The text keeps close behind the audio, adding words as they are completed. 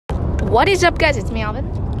What is up, guys? It's me, Alvin.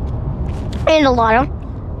 And Alana.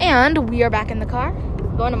 And we are back in the car,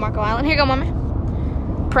 going to Marco Island. Here you go, Mommy.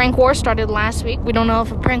 Prank war started last week. We don't know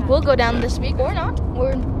if a prank will go down this week or not.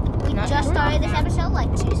 We just started this episode like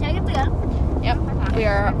 2 seconds ago. Yep. We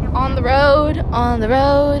are on the road.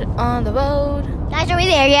 Guys, are we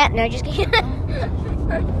there yet? No, just kidding.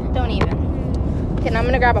 Don't even. Okay, now I'm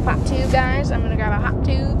going to grab a pop tube, guys. I'm going to grab a hot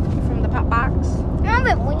tube from the pop box.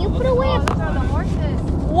 Alvin, when you put away Those are the horses.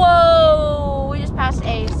 Whoa! We just passed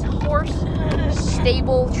a horse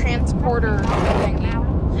stable transporter thing.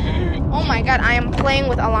 Oh my god, I am playing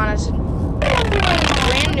with Alana's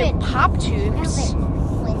brand new pop tubes.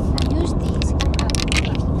 Alvin, when you use these,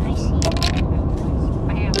 can I see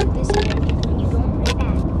this here, and you don't put it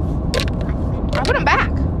back. I put them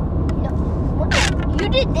back. No, you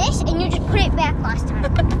did this, and you just put it back last time.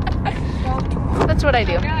 That's what I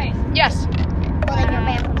do. Guys, Yes. Well, then you're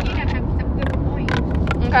back. you have some good points.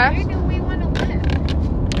 Okay. Where do we want to live?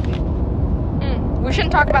 We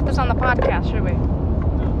shouldn't talk about this on the podcast, should we?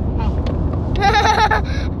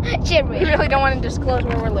 Should We we? really don't want to disclose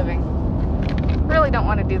where we're living. Really don't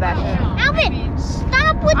want to do that here. Alvin,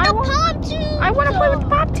 stop with the pop tube. I want to play with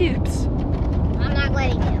pop tubes. I'm not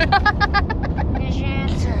letting you.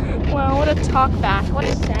 Wow, what a talk back. What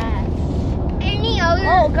is sad. Any other?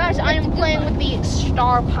 Oh, guys, I am playing with the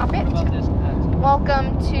Star Poppet.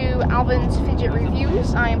 Welcome to Alvin's Fidget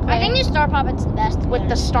Reviews. I am I think playing the Star Poppet's the best. with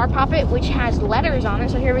the Star Poppet, which has letters on it.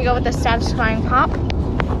 So here we go with the satisfying pop.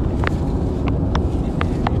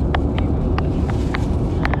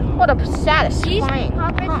 What a These satisfying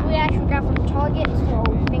poppets pop. we actually got from Target, so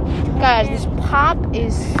thank you, Target. Guys, this pop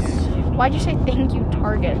is... Why'd you say thank you,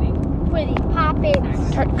 Target? For these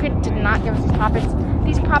poppets. Target did not give us these poppets.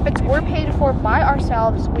 These poppets were paid for by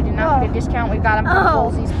ourselves. We did not get a discount. We got them from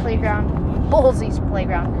Bullseye's Playground. Bullseye's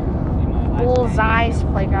Playground.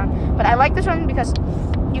 But I like this one because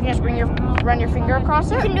you can just run your finger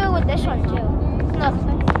across You it. can do it with this one too. Look.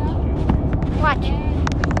 Watch.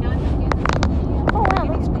 Oh wow,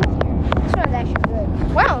 that's cool. This one's actually good.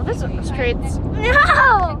 Wow, this illustrates.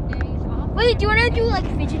 No! Wait, do you want to do like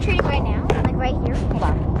fidget trading right now? Like right here? Hold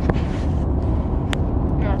on.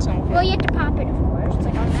 No, it's not okay. Well, you have to pop it, of course. It's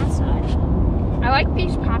like on that side. I like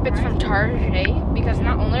these poppets from Target because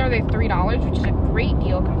not only are they $3, which is a great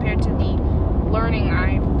deal compared to the Learning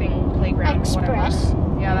Eye thing playground. Express.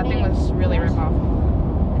 Whatever. Yeah, that thing was really rip off.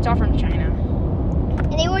 It's all from China.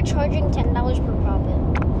 And they were charging $10 per poppet.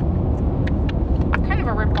 Kind of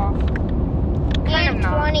a rip off. Kind of And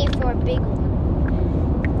not. 20 for a big one.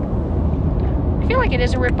 I feel like it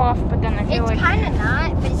is a rip off, but then I feel It's like kind of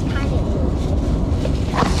not, but it's kind of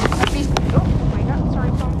these. Oh my god!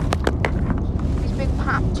 Sorry, phone. These big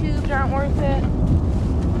pop tubes aren't worth it.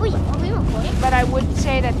 Wait, are we recording? But I would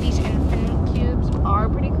say that these infinite cubes are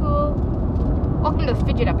pretty cool. Welcome to the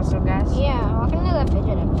fidget episode, guys. Yeah, welcome to the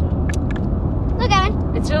fidget episode. Look,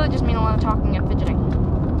 Evan. It's really just me and Alana talking and fidgeting.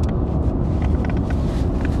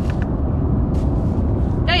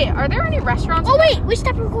 Hey, are there any restaurants? Oh, wait, we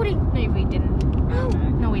stopped recording. No, we didn't. No.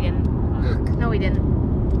 No, we didn't. No, we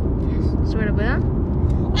didn't. Swear to Buddha?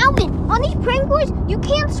 Alvin, on these prank wars, you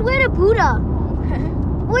can't swear to Buddha.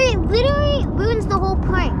 Wait, literally ruins the whole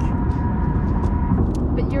prank.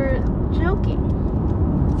 But you're joking.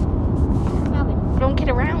 Alvin, Don't get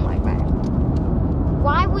around like that.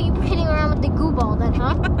 why were you kidding around with the goo ball then,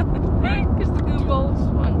 huh? Because the goo ball is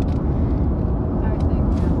fun.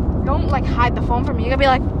 Don't like hide the phone from me. You gotta be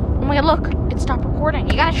like, oh my god, look, it stopped recording.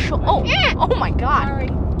 You gotta show. Oh, Yeah. oh my god. Sorry.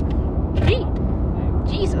 Gee.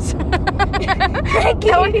 Jesus. that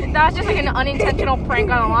was just like an unintentional prank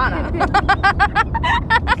on Alana.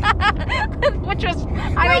 Which was,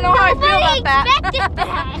 I don't know how I feel about that. Expected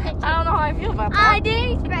that. I don't know how I feel about I that.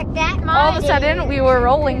 didn't expect that. All of a sudden, we were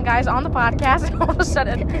rolling, guys, on the podcast, and all of a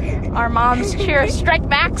sudden, our mom's cheer strike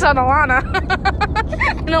backs on Alana.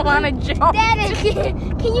 And Alana jumped. Dad,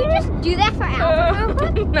 can you just do that for Alvin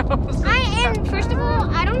real quick? No. And first of all,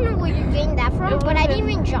 I don't know where you're getting that from, but I didn't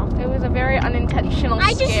even jump. It was a very unintentional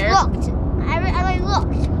I just scare. looked. I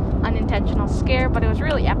looked. Unintentional scare, but it was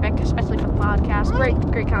really epic, especially for the podcast.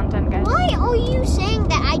 Great content, guys. Why are you saying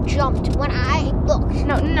that I jumped when I looked?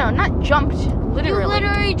 No, not jumped. Literally. You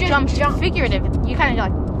literally just jumped. Figurative. You kind of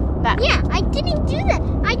like that. Yeah, I didn't do that.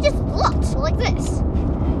 I just looked like this.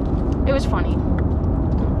 It was funny.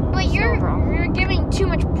 But you're giving too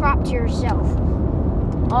much prop to yourself.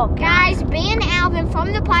 Oh, God. Guys, ban Alvin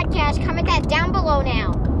from the podcast. Comment that down below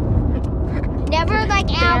now. Never like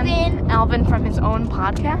Alvin. Alvin from his own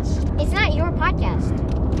podcast? It's not your podcast.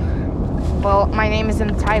 Well, my name is in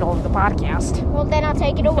the title of the podcast. Well, then I'll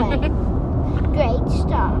take it away. Great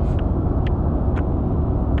stuff.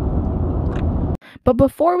 But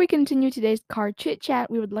before we continue today's car chit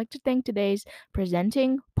chat, we would like to thank today's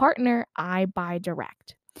presenting partner, I Buy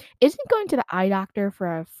Direct. Isn't going to the eye doctor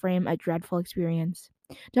for a frame a dreadful experience?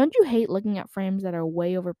 Don't you hate looking at frames that are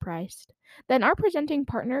way overpriced? Then our presenting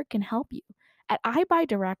partner can help you. At I Buy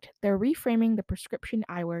Direct, they're reframing the prescription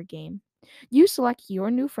eyewear game. You select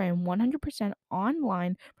your new frame 100%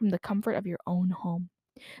 online from the comfort of your own home.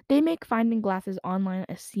 They make finding glasses online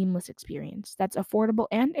a seamless experience that's affordable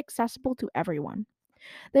and accessible to everyone.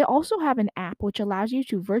 They also have an app which allows you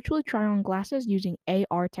to virtually try on glasses using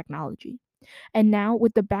AR technology. And now,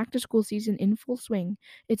 with the back to school season in full swing,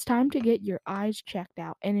 it's time to get your eyes checked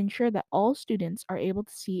out and ensure that all students are able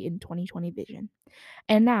to see in 20/20 vision.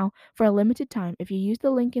 And now, for a limited time, if you use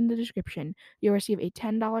the link in the description, you'll receive a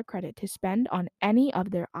 $10 credit to spend on any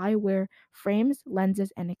of their eyewear frames,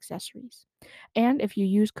 lenses, and accessories. And if you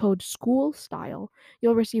use code SCHOOLSTYLE,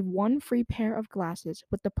 you'll receive one free pair of glasses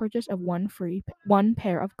with the purchase of one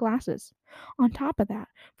pair of glasses. On top of that,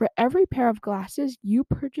 for every pair of glasses you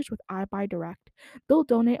purchase with I Buy Direct, they'll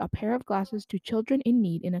donate a pair of glasses to children in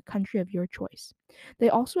need in a country of your choice. They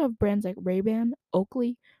also have brands like Ray-Ban,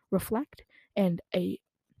 Oakley, Reflect, and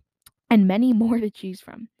many more to choose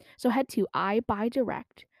from. So head to I Buy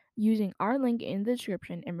Direct using our link in the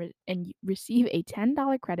description and receive a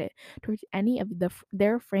 $10 credit towards any of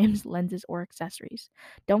their frames, lenses, or accessories.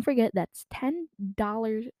 Don't forget that's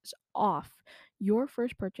 $10 off your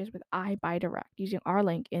first purchase with I Buy Direct using our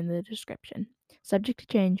link in the description. Subject to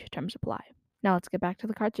change, terms apply. Now let's get back to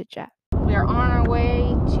the car chit chat. We are on our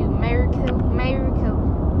way to Miracle.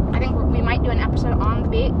 I think we might do an episode on the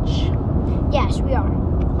beach. Yes, we are.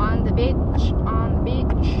 On the beach.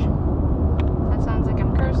 That sounds like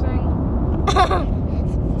I'm cursing.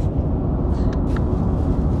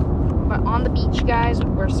 But on the beach, guys,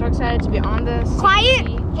 we're so excited to be on the Quiet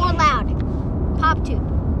beach. or loud? Pop tube.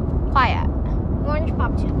 Quiet. Orange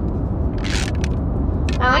pop tube.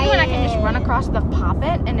 I like when I can just run across the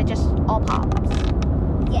poppet and it just all pops.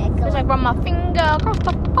 Yeah, go. It's like run my finger across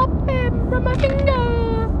the poppet, run my finger.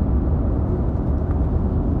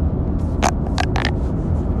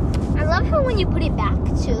 I love how when you put it back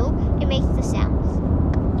too, it makes the sounds.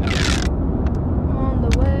 On the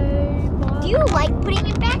way. Do you like putting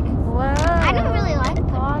it back? Wow. I don't really like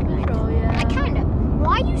Paw putting it back. Patrol, yeah. I kind of.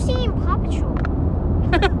 Why are you saying Paw Patrol?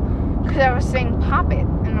 Because I was saying pop it,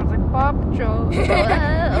 and I was like, Paw Patrol.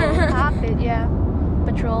 Pop it, yeah.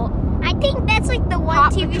 Patrol. I think that's like the one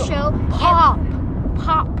Pop TV Patrol. show.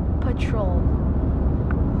 Pop Patrol.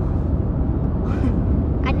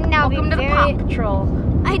 I think that would Welcome be to the very. Pop Patrol.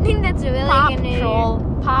 I think that's really Pop gonna.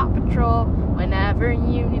 Patrol. Whenever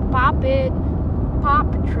you need pop it. Paw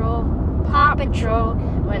Patrol.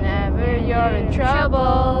 Whenever you're in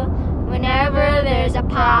trouble. Whenever there's a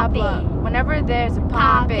pop it. Whenever there's a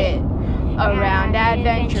pop it. Around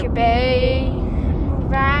Adventure Bay.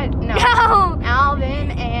 Right? No.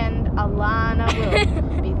 Alvin and Alana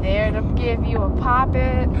will be there to give you a pop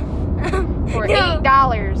it for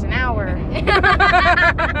 $8 an hour.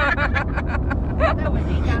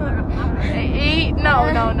 $8 an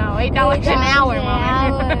hour,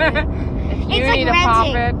 Mom. If you It's like need a renting.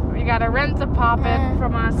 pop it, you gotta rent a pop it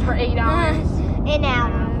from us for $8. An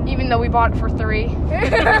hour. Even though we bought it for $3.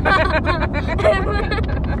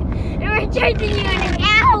 And we're charging you an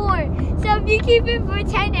hour. So if you keep it for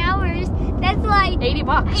 10 hours, that's like $80.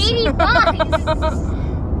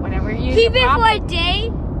 $80. Whenever you Keep need it a pop for a it, day.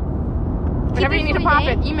 whenever you need a pop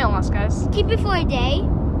it, email us, guys. Keep it for a day.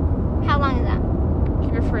 How long is that?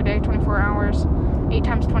 Keep it for a day, 24 hours. 8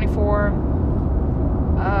 times 24.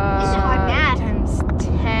 This is hard math. Times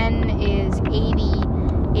 10 is 80.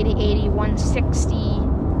 80, 160.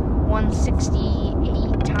 160,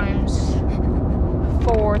 8 times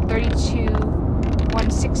 4, 32.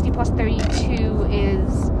 160 plus 32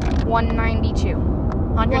 is $192.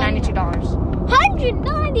 $192.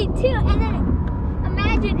 192. And then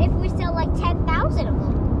imagine if we sell like 10,000 of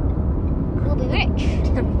them. We'll be rich.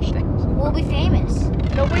 We'll be famous.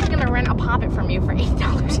 Nobody's gonna rent a poppet from you for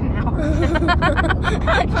 $8 an hour.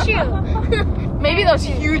 True. Maybe those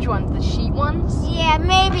huge ones, the sheet ones. Yeah,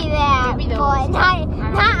 maybe that. Maybe those. But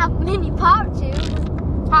not a mini pop tube.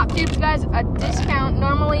 Pop tubes, guys, a discount.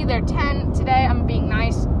 Normally they're 10. Today I'm being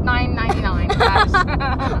nice, $9.99, guys.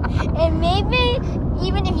 And maybe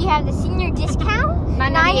even if you have the senior discount,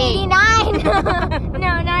 $9.98. $9.89. No,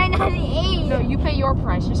 $9.98. No, you pay your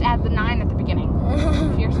price. Just add the 9 at the beginning.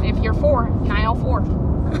 If you're 4,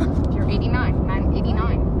 $9.04. If you're 89,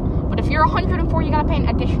 $9.89. But if you're 104, you gotta pay an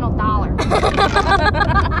additional $1.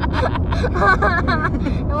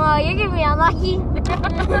 Well, you're gonna be unlucky.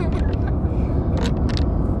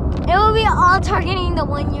 It will be all targeting the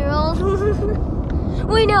 1-year-old.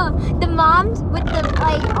 We know the moms with the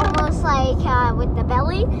like almost like with the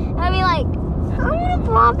belly. I'd be like, I want to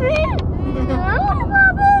pop it. I want to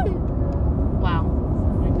pop it. Wow.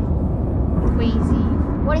 Crazy.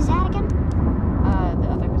 What is that again? The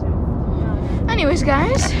other was Anyways,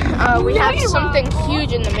 guys, we have you something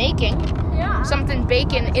huge in the making. Yeah. Something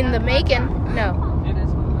bacon in the making. No.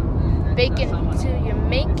 Bacon to your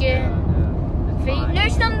making.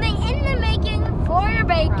 There's something in the making for your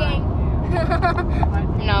baking.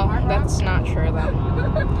 No, that's not true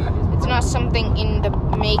though. It's not something in the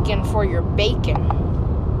making for your bacon.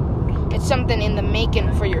 It's something in the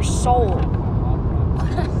making for your soul.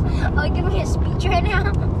 Are you giving me a speech right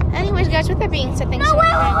now? Anyways, guys, with that being said, thanks No, so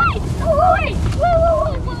much. wait.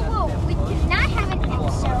 We cannot have an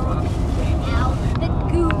episode without the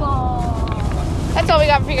Google. That's all we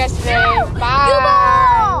got for you guys today. No, Bye. Google.